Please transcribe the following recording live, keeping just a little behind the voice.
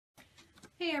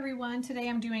Hey everyone, today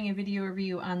I'm doing a video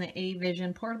review on the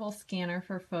Avision Portable Scanner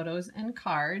for photos and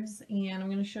cards, and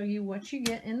I'm going to show you what you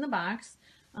get in the box.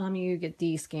 You get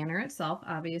the scanner itself,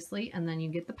 obviously, and then you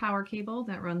get the power cable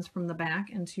that runs from the back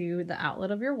into the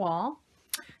outlet of your wall.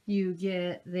 You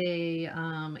get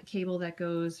the cable that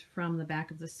goes from the back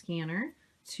of the scanner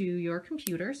to your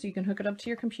computer, so you can hook it up to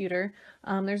your computer.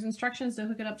 There's instructions to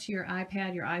hook it up to your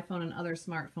iPad, your iPhone, and other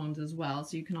smartphones as well,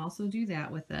 so you can also do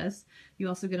that with this. You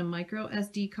also get a micro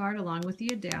SD card along with the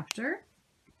adapter.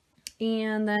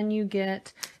 And then you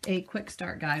get a quick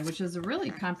start guide, which is a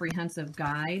really comprehensive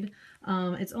guide.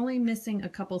 It's only missing a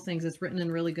couple things. It's written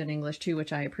in really good English too,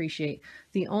 which I appreciate.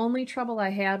 The only trouble I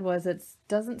had was it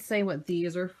doesn't say what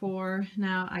these are for.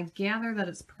 Now I gather that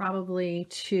it's probably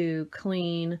to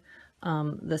clean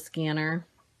the scanner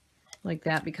like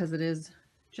that, because it is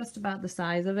just about the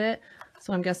size of it.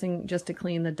 So I'm guessing just to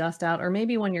clean the dust out, or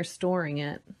maybe when you're storing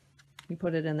it, you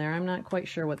put it in there. I'm not quite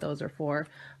sure what those are for.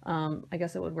 I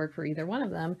guess it would work for either one of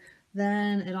them.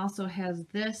 Then it also has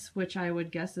this, which I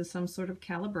would guess is some sort of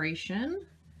calibration.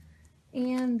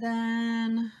 And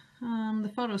then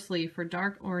the photo sleeve for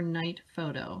dark or night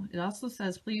photo. It also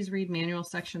says, please read manual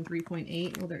section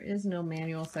 3.8. Well, there is no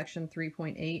manual section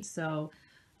 3.8, so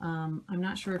I'm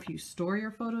not sure if you store your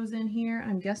photos in here.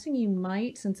 I'm guessing you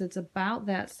might, since it's about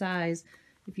that size.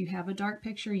 If you have a dark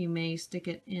picture, you may stick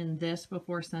it in this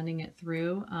before sending it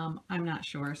through. I'm not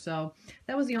sure. So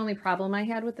that was the only problem I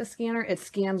had with the scanner. It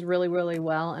scans really, really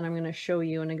well, and I'm going to show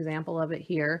you an example of it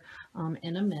here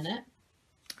in a minute.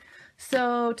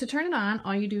 So to turn it on,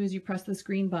 all you do is you press this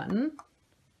green button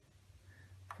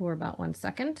for about 1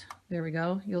 second. There we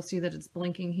go. You'll see that it's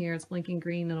blinking here. It's blinking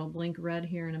green. It'll blink red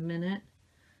here in a minute.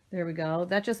 There we go.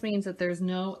 That just means that there's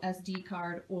no SD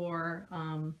card or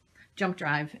jump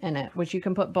drive in it, which you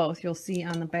can put both. You'll see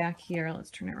on the back here.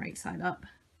 Let's turn it right side up.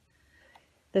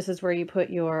 This is where you put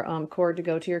your cord to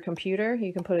go to your computer.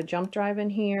 You can put a jump drive in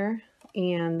here,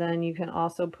 and then you can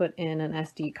also put in an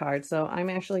SD card. So I'm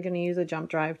actually going to use a jump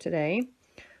drive today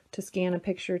to scan a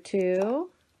picture too.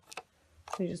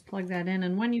 So you just plug that in,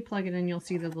 and when you plug it in, you'll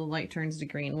see that the light turns to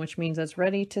green, which means it's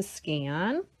ready to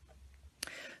scan.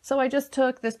 So I just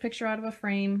took this picture out of a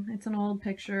frame. It's an old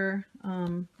picture,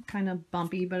 kind of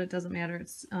bumpy, but it doesn't matter.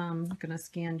 It's going to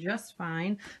scan just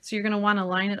fine. So you're going to want to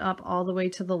line it up all the way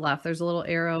to the left. There's a little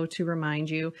arrow to remind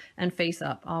you, and face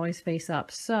up, always face up.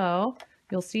 So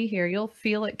you'll see here, you'll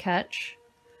feel it catch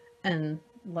and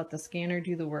let the scanner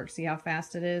do the work. See how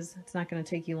fast it is? It's not going to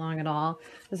take you long at all.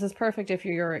 This is perfect if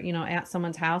you're, at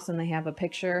someone's house and they have a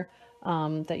picture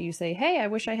that you say, hey, I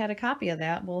wish I had a copy of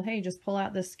that. Well, hey, just pull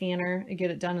out this scanner and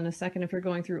get it done in a second. If you're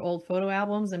going through old photo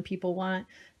albums and people want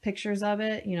pictures of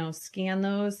it, scan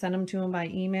those, send them to them by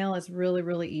email. It's really,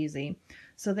 really easy.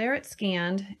 So there it's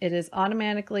scanned. It is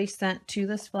automatically sent to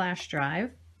this flash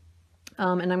drive.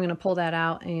 And I'm going to pull that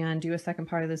out and do a second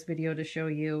part of this video to show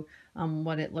you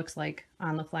what it looks like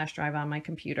on the flash drive on my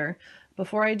computer.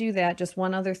 Before I do that, just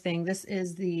one other thing. This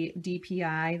is the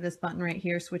DPI. This button right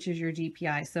here switches your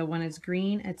DPI. So when it's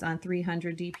green, it's on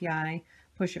 300 DPI.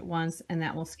 Push it once and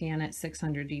that will scan at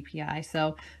 600 DPI.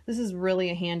 So this is really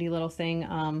a handy little thing.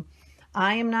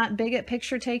 I am not big at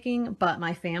picture taking, but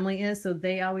my family is, so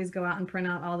they always go out and print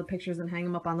out all the pictures and hang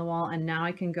them up on the wall, and now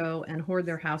I can go and hoard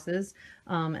their houses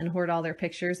and hoard all their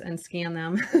pictures and scan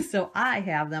them. So I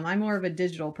have them. I'm more of a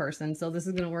digital person, so this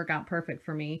is going to work out perfect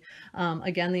for me.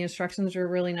 Again, the instructions are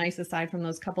really nice, aside from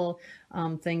those couple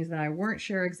things that I weren't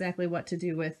sure exactly what to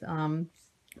do with.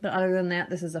 But other than that,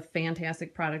 this is a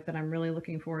fantastic product that I'm really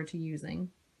looking forward to using.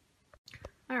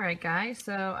 All right, guys,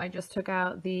 so I just took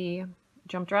out the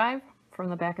jump drive from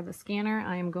the back of the scanner.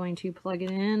 I am going to plug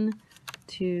it in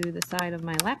to the side of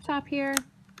my laptop here.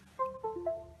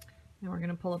 And we're going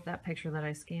to pull up that picture that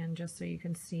I scanned just so you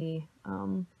can see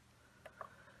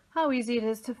how easy it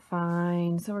is to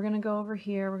find. So we're going to go over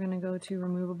here. We're going to go to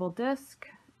removable disk,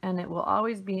 and it will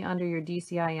always be under your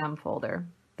DCIM folder.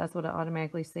 That's what it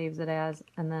automatically saves it as.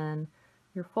 And then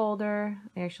your folder,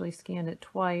 I actually scanned it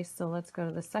twice. So let's go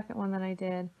to the second one that I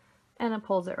did. And it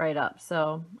pulls it right up.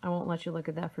 So I won't let you look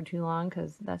at that for too long,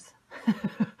 because that's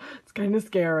it's kind of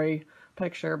scary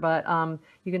picture. But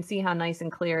you can see how nice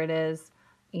and clear it is,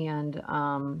 and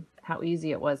how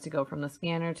easy it was to go from the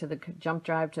scanner to the jump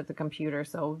drive to the computer.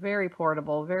 So very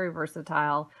portable, very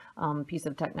versatile piece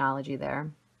of technology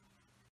there.